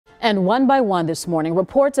And one by one this morning,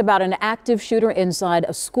 reports about an active shooter inside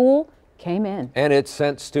a school came in. And it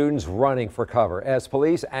sent students running for cover as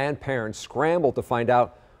police and parents scrambled to find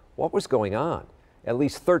out what was going on. At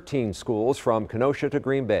least 13 schools from Kenosha to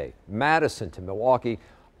Green Bay, Madison to Milwaukee,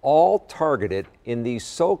 all targeted in these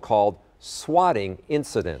so-called swatting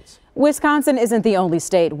incidents. Wisconsin isn't the only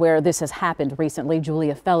state where this has happened recently.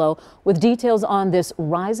 Julia Fellow with details on this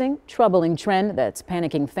rising, troubling trend that's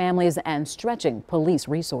panicking families and stretching police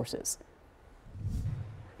resources.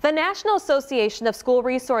 The National Association of School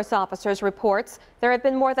Resource Officers reports there have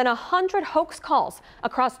been more than 100 hoax calls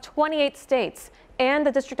across 28 states and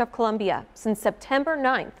the District of Columbia since September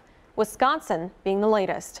 9th, Wisconsin being the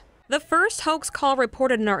latest. The first hoax call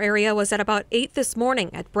reported in our area was at about 8 this morning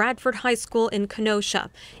at Bradford High School in Kenosha.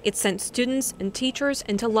 It sent students and teachers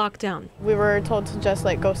into lockdown. We were told to just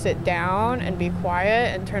go sit down and be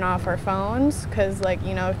quiet and turn off our phones because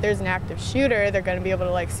if there's an active shooter, they're going to be able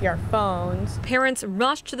to see our phones. Parents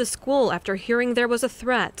rushed to the school after hearing there was a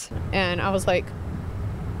threat. And I was like,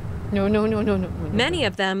 no. Many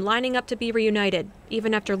of them lining up to be reunited,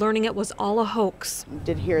 even after learning it was all a hoax.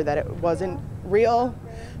 Did hear that it wasn't real,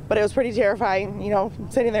 but it was pretty terrifying,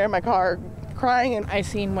 sitting there in my car crying. And I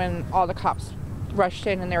seen when all the cops rushed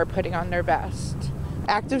in and they were putting on their vest.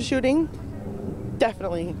 Active shooting,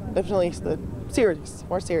 definitely serious,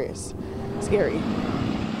 more serious, scary.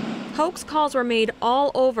 Hoax calls were made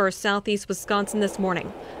all over southeast Wisconsin this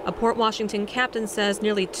morning. A Port Washington captain says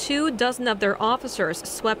nearly 24 of their officers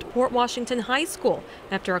swept Port Washington High School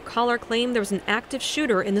after a caller claimed there was an active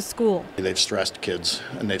shooter in the school. They've stressed kids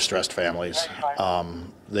and they've stressed families.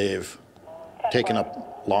 They've taken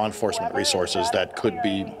up law enforcement resources that could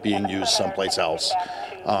be being used someplace else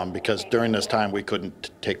because during this time we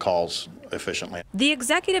couldn't take calls efficiently. The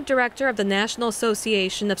executive director of the National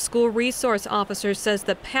Association of School Resource Officers says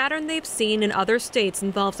the pattern they've seen in other states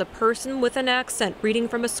involves a person with an accent reading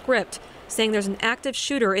from a script, saying there's an active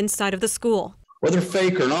shooter inside of the school. Whether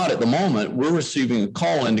fake or not, at the moment, we're receiving a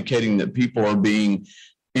call indicating that people are being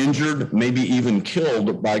injured, maybe even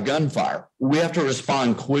killed by gunfire. We have to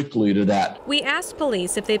respond quickly to that. We asked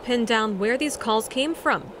police if they pinned down where these calls came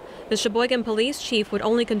from. The Sheboygan police chief would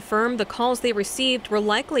only confirm the calls they received were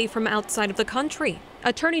likely from outside of the country.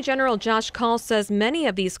 Attorney General Josh Kaul says many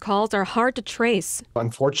of these calls are hard to trace.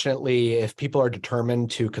 Unfortunately, if people are determined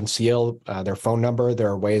to conceal their phone number, there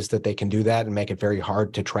are ways that they can do that and make it very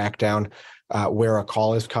hard to track down where a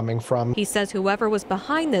call is coming from. He says whoever was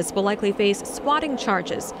behind this will likely face swatting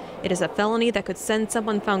charges. It is a felony that could send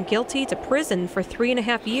someone found guilty to prison for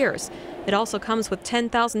 3.5 years. It also comes with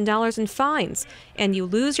 $10,000 in fines, and you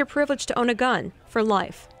lose your privilege to own a gun for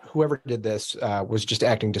life. Whoever did this was just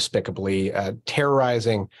acting despicably,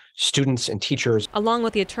 terrorizing students and teachers. Along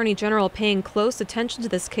with the Attorney General paying close attention to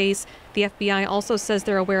this case, the FBI also says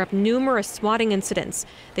they're aware of numerous swatting incidents.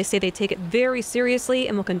 They say they take it very seriously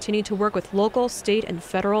and will continue to work with local, state, and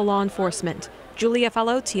federal law enforcement. Julia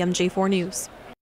Fellow, TMJ4 News.